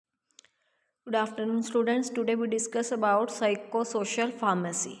Good afternoon, students. Today we discuss about psychosocial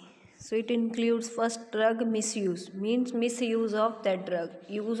pharmacy. So it includes first drug misuse, means misuse of that drug.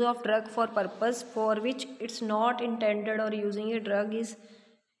 Use of drug for purpose for which it's not intended or using a drug is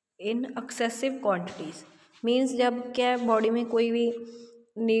in excessive quantities. Means जब क्या body में कोई भी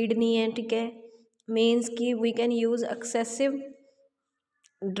need नहीं है, ठीक है, means कि we can use excessive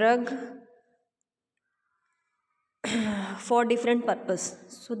drug for different purpose,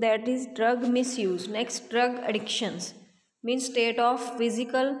 so that is drug misuse. Next, drug addictions means state of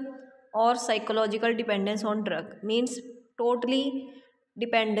physical or psychological dependence on drug, means totally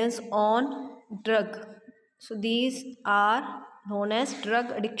dependence on drug. So these are known as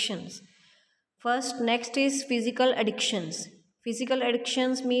drug addictions. First, next is physical addictions. Physical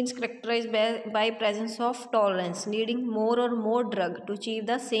addictions means characterized by presence of tolerance, needing more or more drug to achieve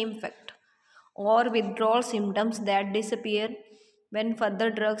the same effect, or withdrawal symptoms that disappear when further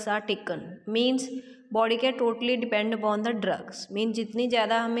drugs are taken. Means body क्या totally depend upon the drugs, mean जितनी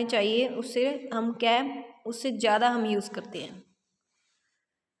ज़्यादा हमें चाहिए उससे हम क्या उससे ज़्यादा हम यूज़ करते हैं.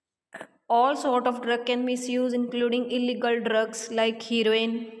 All sort of drug can misuse, including illegal drugs like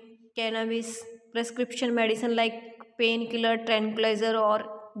heroin, cannabis, prescription medicine like painkiller, tranquilizer, or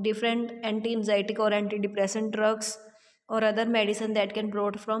different anti-anxiety or antidepressant drugs, or other medicine that can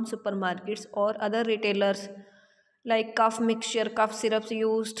brought from supermarkets or other retailers, like cough mixture, cough syrups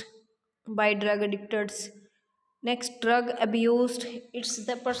used by drug addicts. Next, drug abuse. It's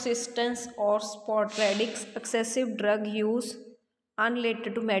the persistence or sporadic excessive drug use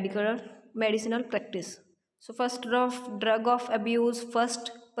unrelated to medicinal practice. So first drug of abuse,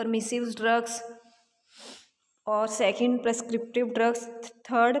 first permissive drugs, or second prescriptive drugs,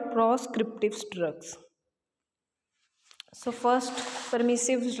 third proscriptive drugs. So first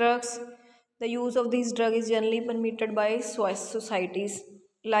permissive drugs, the use of these drugs is generally permitted by societies,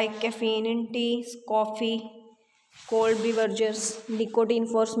 like caffeine in tea, coffee, cold beverages, nicotine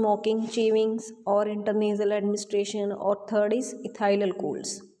for smoking, chewings, or intranasal administration, or third is ethyl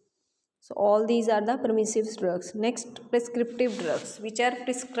alcohols. So all these are the permissive drugs. Next, prescriptive drugs, which are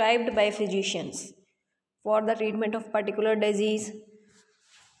prescribed by physicians for the treatment of particular disease.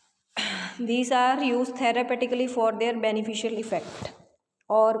 These are used therapeutically for their beneficial effect,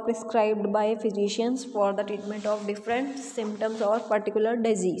 or prescribed by physicians for the treatment of different symptoms or particular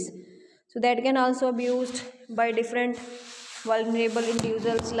disease. So that can also be used by different vulnerable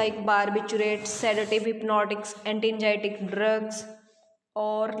individuals like barbiturates, sedative, hypnotics, anti-anxiety drugs,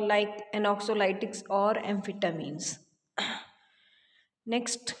 or like anxiolytics or amphetamines.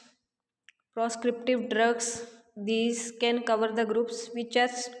 Next, proscriptive drugs. These can cover the groups which are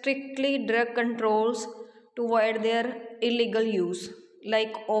strictly drug controls to avoid their illegal use,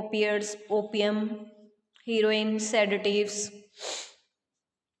 like opiates, opium, heroin, sedatives,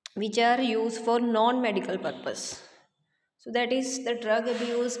 which are used for non-medical purpose. So that is, the drug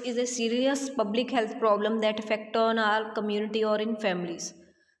abuse is a serious public health problem that affect on our community or in families.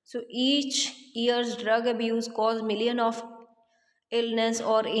 So each year's drug abuse cause million of illness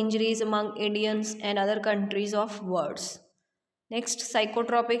or injuries among Indians and other countries of worlds. Next,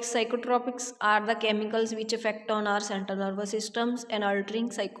 psychotropics. Psychotropics are the chemicals which affect on our central nervous systems and altering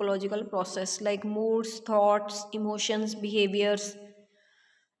psychological process like moods, thoughts, emotions, behaviors.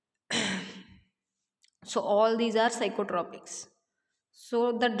 So all these are psychotropics.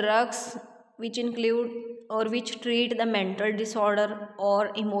 So the drugs which include or which treat the mental disorder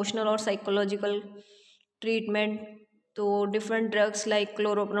or emotional or psychological treatment, to different drugs like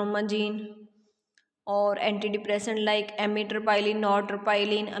chlorpromazine, or antidepressant like amitriptyline,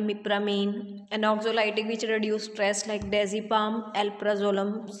 nortriptyline, amipramine, and anxiolytic which reduce stress like diazepam,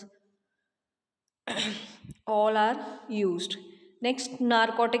 alprazolam, all are used. Next,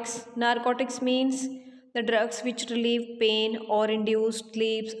 narcotics. Narcotics means the drugs which relieve pain or induce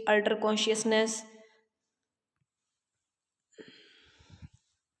sleeps, alter consciousness,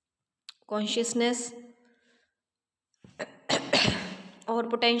 or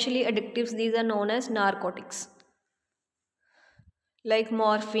potentially addictives. These are known as narcotics, like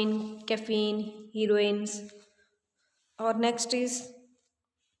morphine, caffeine, heroines. Or next is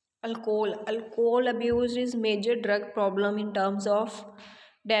alcohol. Alcohol abuse is major drug problem in terms of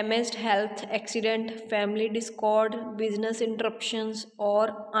damaged health, accident, family discord, business interruptions,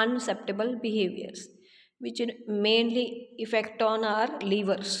 or unacceptable behaviors, which mainly affect on our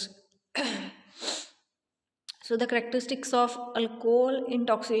livers. So the characteristics of alcohol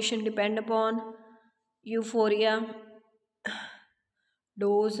intoxication depend upon euphoria,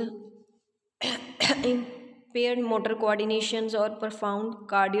 dose, impaired motor coordinations, or profound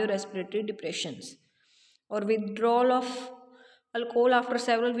cardiorespiratory depressions, or withdrawal of Alcohol after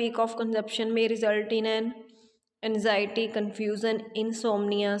several weeks of consumption may result in an anxiety, confusion,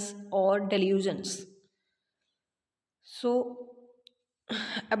 insomnias, or delusions. So,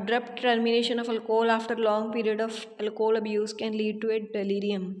 abrupt termination of alcohol after long period of alcohol abuse can lead to a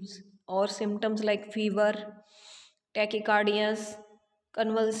delirium or symptoms like fever, tachycardias,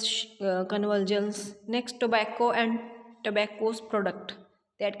 convulsions. Next, tobacco and tobacco's product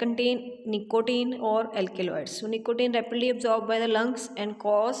that contain nicotine or alkaloids. So, nicotine rapidly absorbed by the lungs and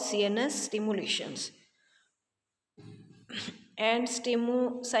cause CNS stimulations and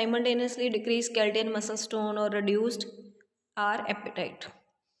simultaneously decrease skeletal muscle tone or reduced our appetite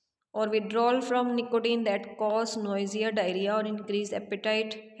or withdrawal from nicotine that cause nausea, diarrhea or increased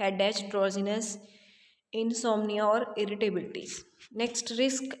appetite, headache, drowsiness, insomnia or irritability. Next,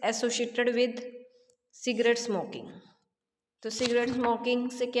 risk associated with cigarette smoking. तो cigarette smoking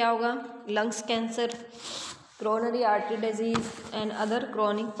से क्या होगा? Lungs cancer, coronary artery disease and other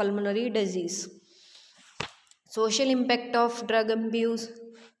chronic pulmonary disease. Social impact of drug abuse.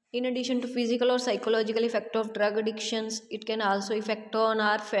 In addition to physical or psychological effect of drug addictions, it can also affect on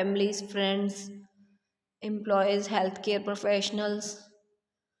our families, friends, employees, healthcare professionals.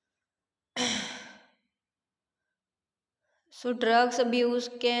 So drugs abuse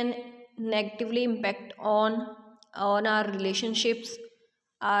can negatively impact on our relationships,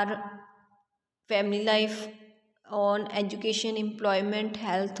 our family life, on education, employment,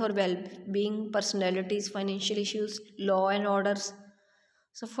 health or well-being, personalities, financial issues, law and orders.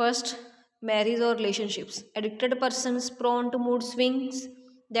 So first, marriage or relationships. Addicted persons prone to mood swings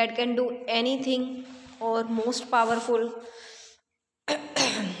that can do anything or most powerful.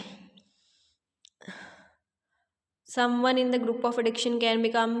 Someone in the group of addiction can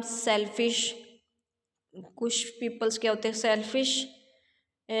become selfish. कुछ peoples क्या होते हैं selfish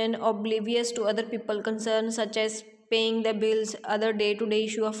and oblivious to other people concerns such as paying the bills, other day-to-day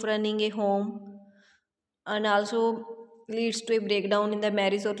issue of running a home, and also leads to a breakdown in the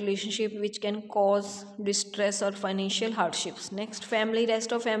marriage or relationship which can cause distress or financial hardships. Next, family.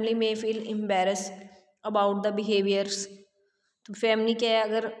 Rest of family may feel embarrassed about the behaviors. तो family क्या है,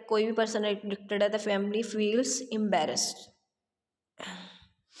 अगर कोई भी person addicted है तो family feels embarrassed.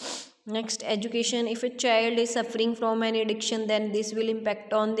 Next, education. If a child is suffering from an addiction, then this will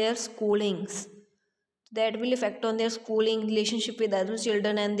impact on their schoolings. That will affect on their schooling, relationship with other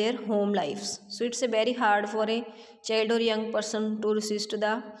children and their home lives. So it's a very hard for a child or young person to resist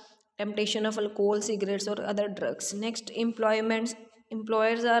the temptation of alcohol, cigarettes or other drugs. Next, employments.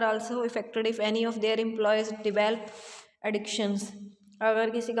 Employers are also affected if any of their employees develop addictions. अगर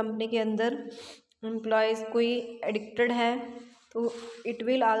किसी company के अंदर employees कोई addicted है तो it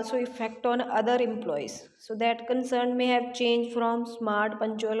will also affect on other employees. So that concern may have changed from smart,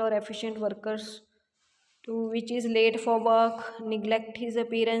 punctual or efficient workers to which is late for work, neglect his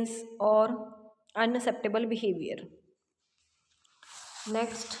appearance or unacceptable behavior.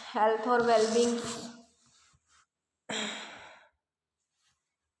 Next, health or well-being.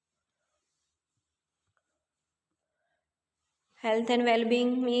 Health and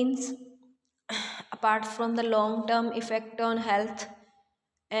well-being means apart from the long-term effect on health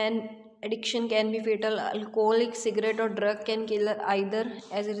and addiction can be fatal. Alcoholic, cigarette or drug can kill either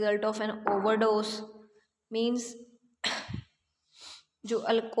as a result of an overdose. Means जो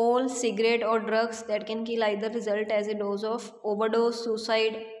alcohol, cigarette और drugs that can kill either result as a dose of overdose,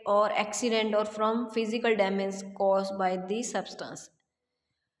 suicide और accident और from physical damage cause by the substance.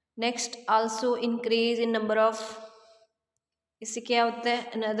 Next, also increase in number of. इससे क्या होता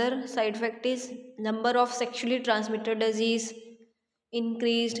है? Another side effect is number of sexually transmitted disease,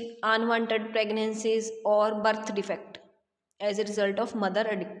 increased unwanted pregnancies और birth defect as a result of mother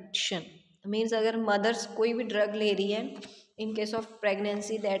addiction. Means अगर mother's कोई भी drug ले रही है in case of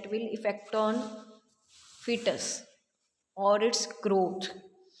pregnancy, that will affect on fetus or its growth.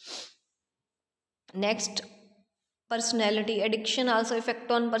 Next, personality. Addiction also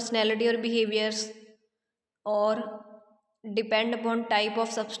affect on personality or behaviors or depend upon type of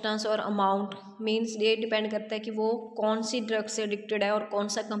substance or amount. Means ये depend करता है कि वो कौन सी drug से addicted है और कौन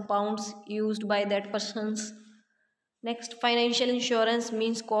सा compounds used by that persons. Next, financial insurance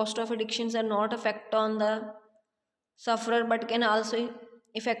means cost of addictions are not affect on the sufferer but can also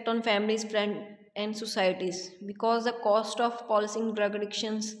affect on families, friends and societies because the cost of policing drug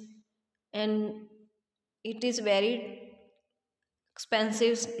addictions and it is very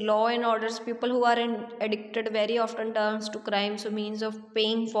expensive. Law and orders. People who are addicted very often turns to crime, so means of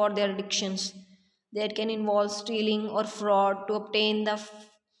paying for their addictions that can involve stealing or fraud to obtain the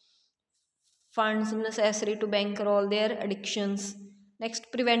funds necessary to bankroll their addictions.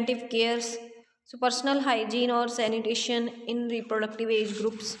 Next, preventive cares. So personal hygiene or sanitation in reproductive age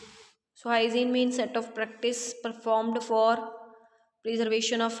groups. So hygiene means set of practice performed for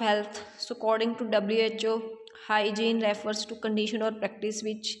preservation of health. So according to WHO, hygiene refers to condition or practice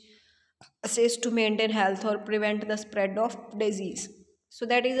which assists to maintain health or prevent the spread of disease. So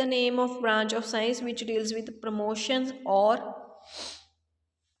that is the name of branch of science which deals with promotions or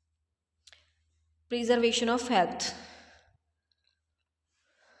preservation of health.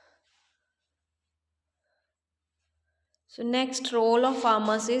 So next, role of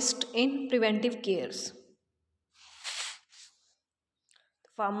pharmacist in preventive cares.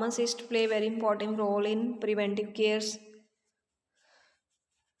 Pharmacists play very important role in preventive cares.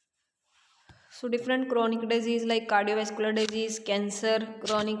 So different chronic disease like cardiovascular disease, cancer,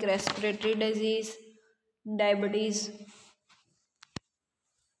 chronic respiratory disease, diabetes.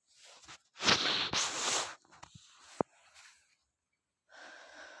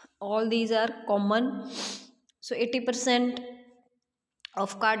 All these are common. So 80%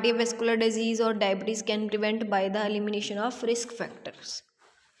 of cardiovascular disease or diabetes can prevent by the elimination of risk factors.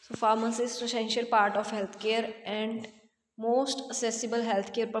 So pharmacists are essential part of healthcare and most accessible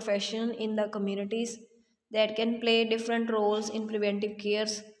healthcare profession in the communities that can play different roles in preventive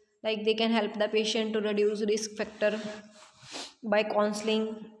cares, like they can help the patient to reduce risk factor by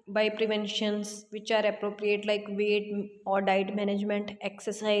counseling, by preventions which are appropriate like weight or diet management,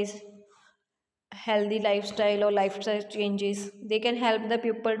 exercise, healthy lifestyle or lifestyle changes. They can help the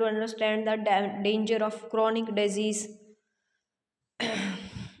people to understand the danger of chronic disease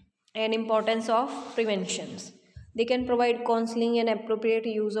and importance of preventions. They can provide counseling and appropriate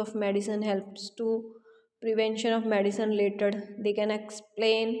use of medicine helps to prevention of medicine related. They can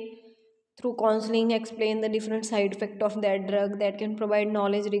explain through counseling, explain the different side effect of that drug, that can provide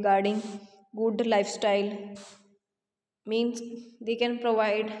knowledge regarding good lifestyle. Means they can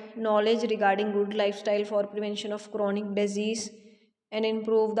provide knowledge regarding good lifestyle for prevention of chronic disease and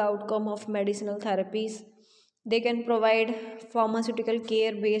improve the outcome of medicinal therapies. They can provide pharmaceutical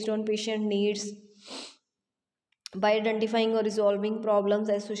care based on patient needs by identifying or resolving problems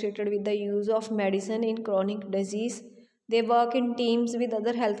associated with the use of medicine in chronic disease. They work in teams with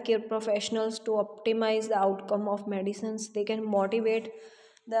other healthcare professionals to optimize the outcome of medicines. They can motivate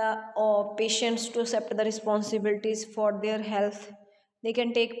the patients to accept the responsibilities for their health. They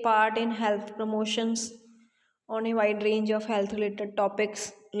can take part in health promotions on a wide range of health related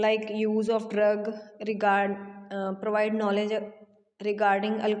topics like use of drug, provide knowledge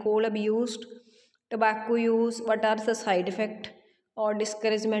regarding alcohol abuse, tobacco use, what are the side effects, or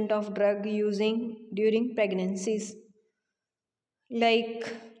discouragement of drug using during pregnancies.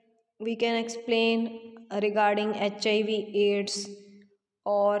 Like we can explain regarding HIV, AIDS,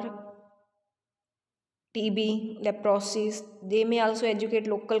 or TB, leprosis. They may also educate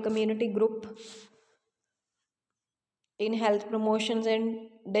local community group in health promotions and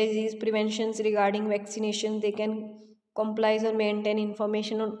disease preventions regarding vaccination. They can comply or maintain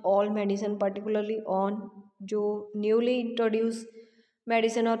information on all medicine, particularly on जो newly introduced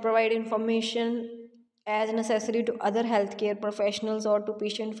medicine, or provide information as necessary to other healthcare professionals or to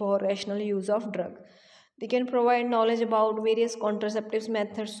patient for rational use of drug. They can provide knowledge about various contraceptives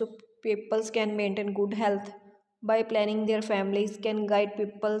methods so people can maintain good health by planning their families, can guide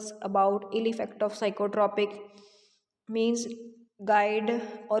people about ill effect of psychotropic, means guide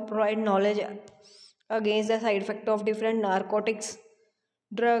or provide knowledge against the side effect of different narcotics,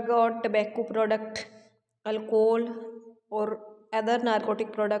 drug or tobacco product, alcohol or other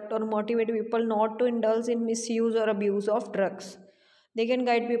narcotic product, or motivate people not to indulge in misuse or abuse of drugs. They can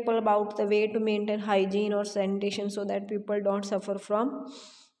guide people about the way to maintain hygiene or sanitation so that people don't suffer from,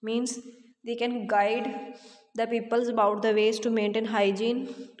 means they can guide the peoples about the ways to maintain hygiene,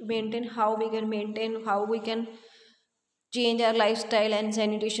 to maintain how we can maintain, how we can change our lifestyle and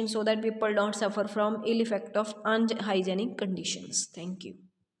sanitation so that people don't suffer from ill effect of unhygienic conditions. Thank you.